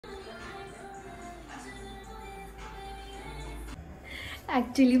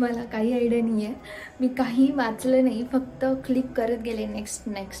Actually मला काही idea नाही आहे, मी काही वाचलं नाही, फक्त क्लिक करत गेले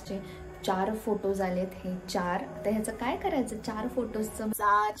नेक्स्टचे 4 फोटोज आलेत. हे 4 आता ह्याचं काय करायचं 4 फोटोजचं.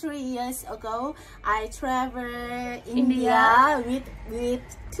 3 years ago I traveled India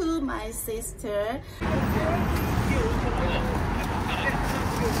with to my sister.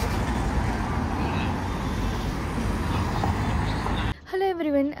 Hello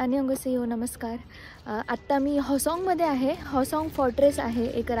everyone, अन्यंगसेयो नमस्कार. आत्ता मी हॉसॉंगमध्ये आहे. हॉसॉंग फॉर्ट्रेस आहे,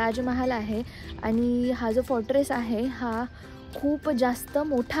 एक राजमहाल आहे आणि हा जो फॉर्ट्रेस आहे हा खूप जास्त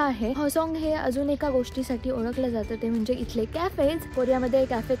मोठा आहे. हॉसॉंग हे अजून एका गोष्टीसाठी ओळखलं जातं, ते म्हणजे इथले कॅफेज. कोरियामध्ये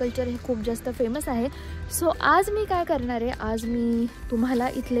कॅफे कल्चर हे खूप जास्त फेमस आहे. सो आज मी काय करणार आहे, आज मी तुम्हाला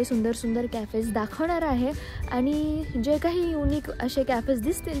इथले सुंदर सुंदर कॅफेज दाखवणार आहे आणि जे काही युनिक असे कॅफेज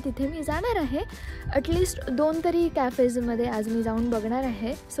दिसतील तिथे मी जाणार आहे. ॲटलिस्ट 2 तरी कॅफेजमध्ये आज मी जाऊन बघणार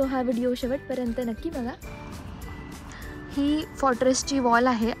आहे. सो हा व्हिडिओ शेवटपर्यंत नक्की बघा. ही फॉर्ट्रेसची वॉल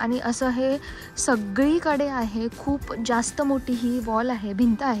आहे आणि असं हे सगळीकडे आहे. खूप जास्त मोठी ही वॉल आहे,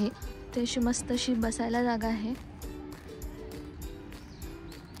 भिंत आहे. ते अशी मस्त अशी बसायला जागा आहे.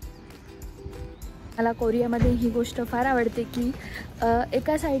 मला कोरियामध्ये ही गोष्ट फार आवडते की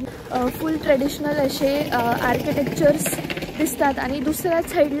एका साईड फुल ट्रेडिशनल असे आर्किटेक्चर्स दिसतात आणि दुसऱ्या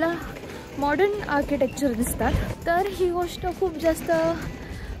साईडला मॉडर्न आर्किटेक्चर दिसतात. तर ही गोष्ट खूप जास्त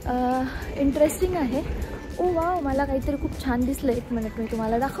इंटरेस्टिंग आहे. ओ वाव, मला काहीतरी खूप छान दिसलं. 1 मिनिट मी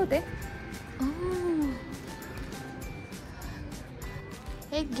तुम्हाला दाखवते.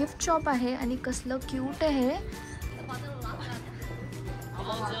 एक गिफ्ट शॉप आहे आणि कसलं क्यूट आहे.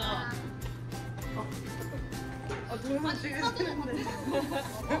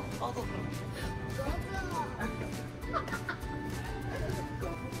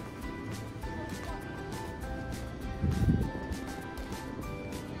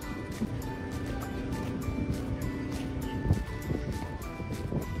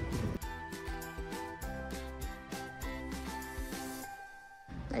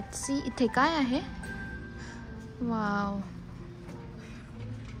 लेट्स सी इथे काय आहे. वाव,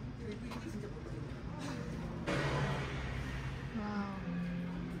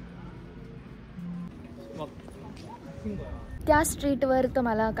 त्या स्ट्रीटवर तर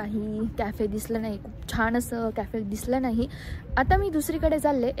मला काही कॅफे दिसलं नाही, खूप छान असं कॅफे दिसलं नाही. आता मी दुसरीकडे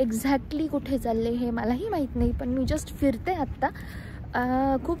चालले. एक्झॅक्टली कुठे चालले हे मलाही माहीत नाही, पण मी जस्ट फिरते आत्ता.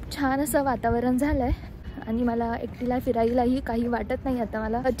 खूप छान असं वातावरण झालं आहे आणि मला एकटीला फिरायलाही काही वाटत नाही. आता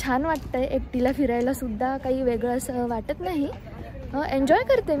मला छान वाटतं आहे, एकटीला फिरायलासुद्धा काही वेगळं असं वाटत नाही. एन्जॉय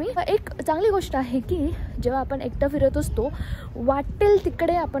करते मी. एक चांगली गोष्ट आहे की जेव्हा आपण एकटं फिरत असतो वाटेल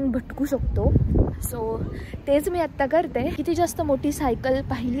तिकडे आपण भटकू शकतो. सो तेच मी आत्ता करते. किती जास्त मोठी सायकल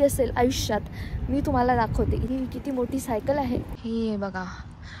पाहिली असेल आयुष्यात मी तुम्हाला दाखवते. ही किती मोठी सायकल आहे. हे बघा,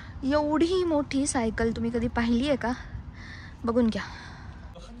 एवढी मोठी सायकल तुम्ही कधी पाहिली आहे का? बघून घ्या.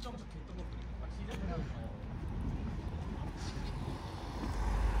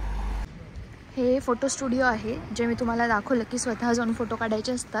 हे फोटो स्टुडिओ आहे, जे मी तुम्हाला दाखवलं की स्वतः जाऊन फोटो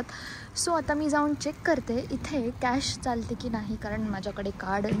काढायचे असतात. सो आता मी जाऊन चेक करते इथे कॅश चालते की नाही, कारण माझ्याकडे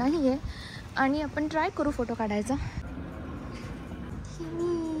कार्ड नाही आहे. आणि आपण ट्राय करू फोटो काढायचा.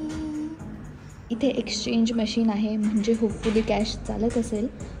 इथे एक्सचेंज मशीन आहे, म्हणजे होपफुली कॅश चालत असेल.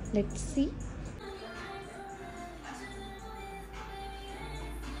 Let's see.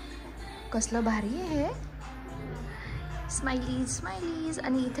 कसलं भारी आहे. Smileys smileys.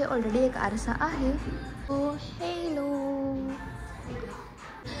 आणि इथे ऑलरेडी एक आरसा आहे. ओ हेलो.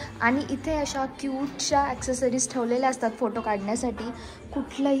 आणि इथे अशा क्यूटच्या ॲक्सेसरीज ठेवलेल्या असतात फोटो काढण्यासाठी.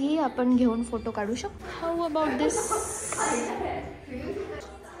 कुठलाही आपण घेऊन फोटो काढू शकतो. हाऊ अबाउट दिस.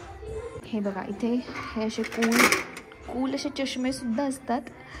 हे बघा, इथे हे असे कूल असे चष्मेसुद्धा असतात.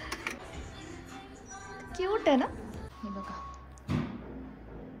 क्यूट आहे ना. हे बघा,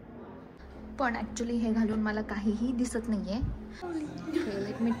 पण ॲक्च्युली हे घालून मला काहीही दिसत नाही आहे.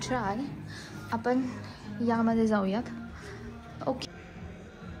 Let me try. आपण यामध्ये जाऊयात.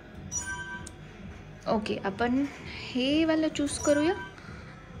 ओके, आपण हे वाला चूज करूया.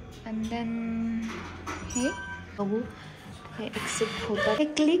 अँड देन हे बघू. हे एक्सेप्ट होतं. हे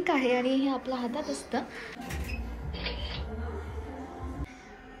क्लिक आहे आणि हे आपल्या हातात असतं.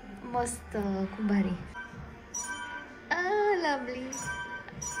 मस्त, खूप भारी. लवली.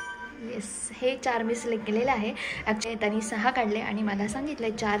 येस, हे 4 मी सिलेक्ट केलेलं आहे. ॲक्च्युली त्यांनी 6 काढले आणि मला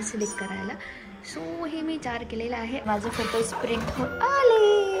सांगितलं 4 सिलेक्ट करायला. सो हे मी 4 केलेलं आहे. माझे फोटोज प्रिंट होऊन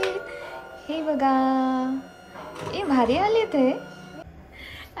आले. हे बघा, हे भारी आले. ते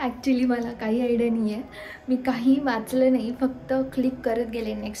ॲक्च्युली मला काही आयडिया नाही आहे, मी काही वाचलं नाही, फक्त क्लिक करत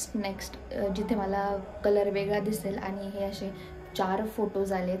गेले नेक्स्ट जिथे मला कलर वेगळा दिसेल आणि हे असे 4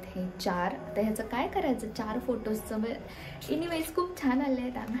 फोटोज आलेत, हे 4. आता ह्याचं काय करायचं 4 फोटोजचं. एनिवेज खूप छान आले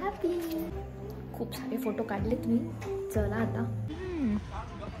आहेत. I am happy. खूप सारे फोटो काढलेत मी. चला आता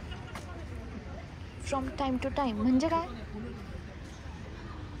फ्रॉम टाइम टू टाइम म्हणजे काय,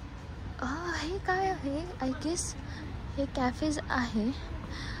 हे काय आहे, आय गेस हे कॅफेज आहे.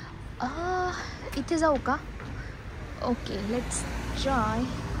 इथे जाऊ का? Okay, let's try.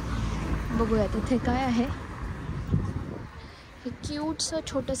 बघूया तिथे काय आहे. हे क्यूटचं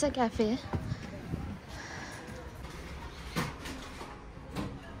छोटंसं कॅफे आहे.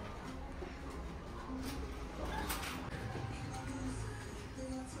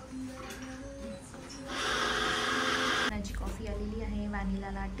 माझी कॉफी आलेली आहे.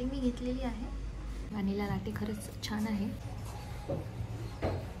 व्हॅनिला लाटे मी घेतलेली आहे. व्हॅनिला लाटे खरंच छान आहे.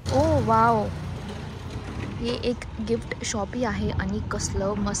 ओ वाव, हे एक गिफ्ट शॉपी आहे आणि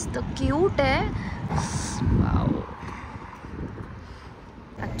कसलं मस्त क्यूट आहे. वाव.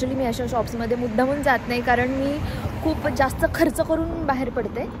 ॲक्च्युली मी अशा शॉप्समध्ये मुद्दामून जात नाही, कारण मी खूप जास्त खर्च करून बाहेर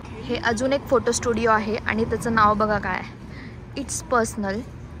पडते. हे अजून एक फोटो स्टुडिओ आहे आणि त्याचं नाव बघा काय, इट्स पर्सनल.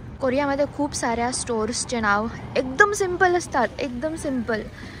 कोरियामध्ये खूप साऱ्या स्टोर्सचे नाव एकदम सिम्पल असतात, एकदम सिम्पल.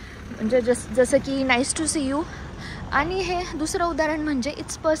 म्हणजे जसं की नाईस टू सी यू. आणि हे दुसरं उदाहरण म्हणजे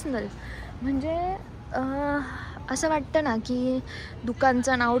इट्स पर्सनल. म्हणजे असं वाटतं ना की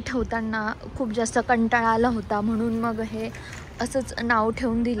दुकानचं नाव ठेवताना खूप जास्त कंटाळा आला होता, म्हणून मग हे असंच नाव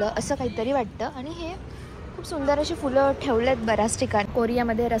ठेवून दिलं असं काहीतरी वाटतं. आणि हे खूप सुंदर अशी फुलं ठेवलेत बऱ्याच ठिकाणी.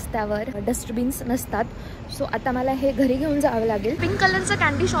 कोरियामध्ये रस्त्यावर डस्टबिन्स नसतात, सो आता मला हे घरी घेऊन जावं लागेल. पिंक कलरचं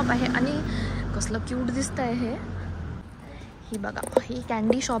कॅन्डी शॉप आहे आणि कसलं क्यूट दिसतं आहे हे. ही बघा, ही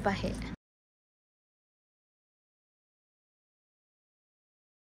कॅन्डी शॉप आहे.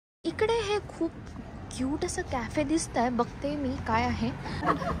 इकडे हे खूप क्यूट असं कॅफे दिसत आहे. बघते मी काय आहे.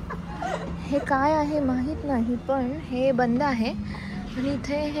 हे काय आहे माहीत नाही, पण हे बंद आहे. आणि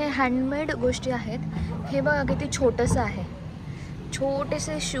इथे हे हँडमेड गोष्टी आहेत. हे बघा किती छोटंसं आहे.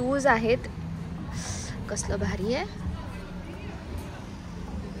 छोटेसे शूज आहेत. कसलं भारी आहे,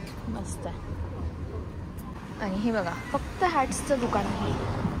 मस्त आहे. आणि हे बघा फक्त हॅट्सचं दुकान आहे.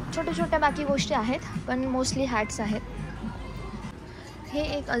 छोट्या छोट्या बाकी गोष्टी आहेत, पण मोस्टली हॅट्स आहेत. हे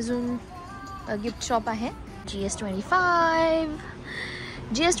एक अजून गिफ्ट शॉप आहे.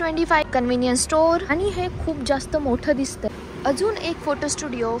 GS25 convenience store. आणि हे खूप जास्त मोठं दिसतं. अजून एक फोटो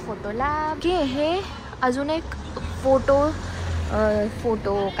स्टुडिओ, फोटो लॅब. हे अजून एक फोटो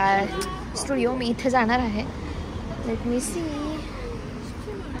काय स्टुडिओ. मी इथे जाणार आहे. Let me C.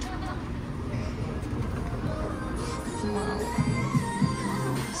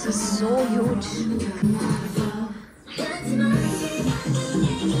 This is so huge.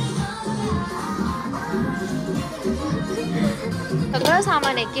 सगळं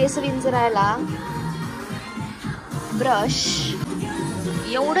सामान आहे. केस विंचरायला, ब्रश,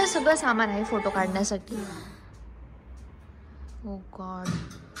 एवढं सगळं सामान आहे फोटो काढण्यासाठी. ओ गॉड.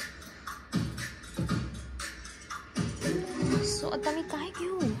 सो आता मी काय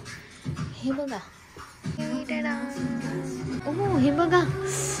घेऊ? हे बघा, ओ हे बघा,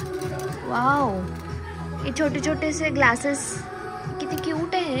 वाव. हे छोटे छोटेसे ग्लासेस किती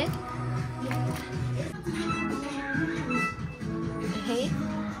क्यूट आहे.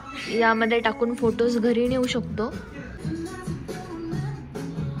 हे यामध्ये टाकून फोटोज घरी नेऊ शकतो.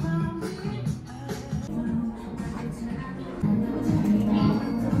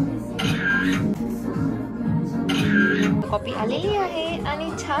 कॉपी आलेली आहे आणि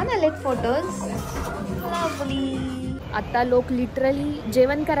छान आलेत फोटोज. लवली. आता लोक लिटरली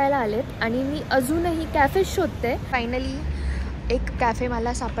जेवण करायला आलेत आणि मी अजूनही कॅफे शोधते. फायनली एक कॅफे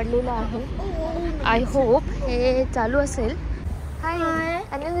मला सापडलेला आहे. आय होप हे चालू असेल. हाय,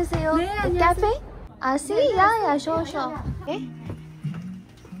 안녕하세요. कॅफे आसी या show.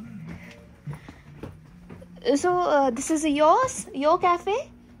 So this is your cafe?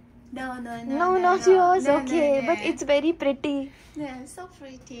 No, not yours. Okay, but it's very pretty. Yeah, so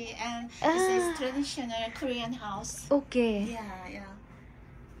pretty, and this is traditional Korean house. Okay. Yeah.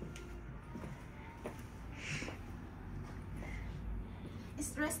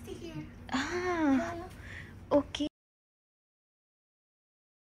 It's rusty here. Okay.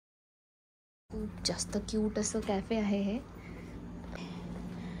 खूप जास्त cute असं cafe आहे हे.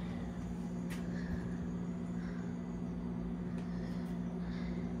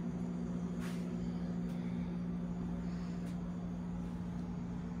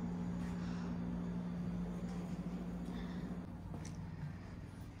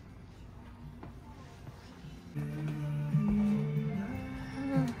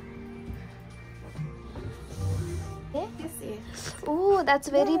 Oh, that's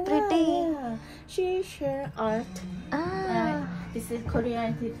very pretty. She share art. This is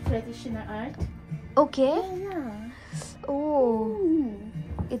Korean traditional art. Okay. Yeah. Oh,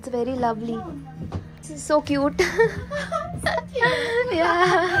 it's very lovely. This is so cute.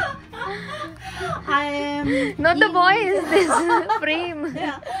 Yeah. I am Not the boy, is this frame?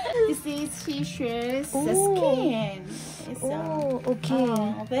 Yeah. This is fisher's Oh. skin. It's Oh, okay.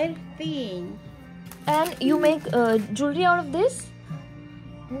 very thin. And you make jewelry out of this?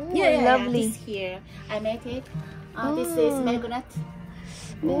 Oh, Yeah, lovely. this here. I make it. This is magnet.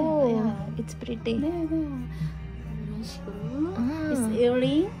 Oh, yeah. it's pretty. 이런 식으로. Ah. It's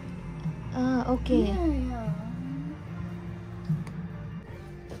earring. Okay. Yeah.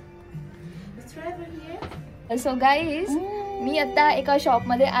 Let's travel here. So guys, मी आता एका shop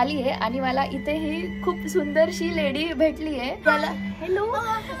मध्ये आली आहे आणि मला इथे ही खूप सुंदरशी लेडी भेटली आहे. मला hello,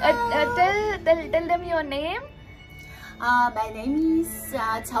 tail them your name. My name is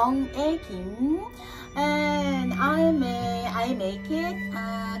Jung Kim, and I make it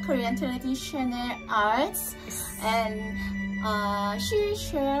Korean traditional arts and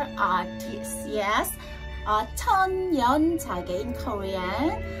sheer artist. Yes, 천연자개 in Korean.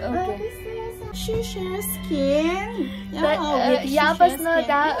 Okay. This is sheer skin. तर यापासून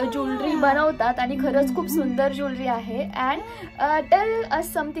त्या ज्वेलरी बनवतात आणि खरंच खूप सुंदर ज्वेलरी आहे. And tell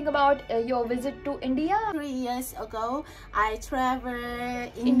us something about your visit to India. 3 years ago, I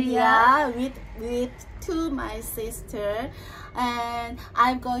traveled India. India with to my sister, and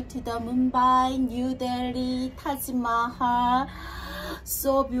I'm going to the Mumbai, New Delhi, Taj Mahal.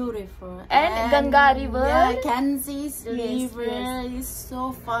 So beautiful. And Ganga River. Yeah, Ganges River yes. is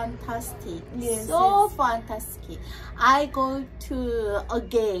so fantastic. Yes, so yes. fantastic. I go to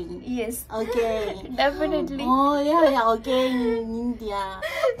again. Yes. Again. Definitely. Oh yeah, again in India.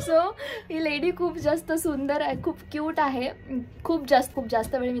 So he lady खूप जास्त सुंदर आहे, खूप cute आहे. खूप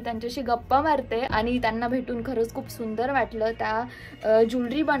जास्त वेळ मी त्यांच्याशी गप्पा मारते आणि त्यांना भेटून खरंच खूप सुंदर वाटलं. त्या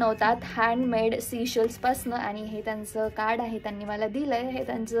ज्वेलरी बनवतात हँडमेड सीशेल्स पासून आणि हे त्यांचं कार्ड आहे, त्यांनी मला दिलंय. हे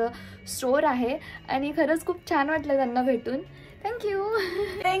त्यांचं स्टोर आहे आणि खरंच खूप छान वाटलं त्यांना भेटून. Thank you.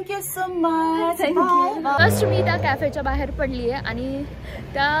 Thank you so much. Thank you. Bye. First मी त्या कॅफेच्या बाहेर पडली आहे आणि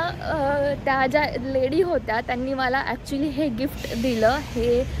त्या ज्या लेडी होत्या त्यांनी मला ॲक्च्युली हे गिफ्ट दिलं.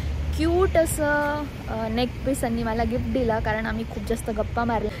 हे क्यूट असं नेक पीस त्यांनी मला गिफ्ट दिला कारण आम्ही खूप जास्त गप्पा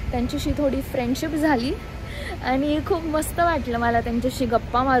मारल्या. त्यांच्याशी थोडी फ्रेंडशिप झाली आणि खूप मस्त वाटलं मला त्यांच्याशी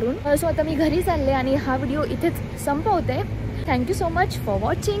गप्पा मारून. सो आता मी घरी चालले आणि हा व्हिडिओ इथेच संपवते. Thank you so much for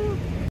watching.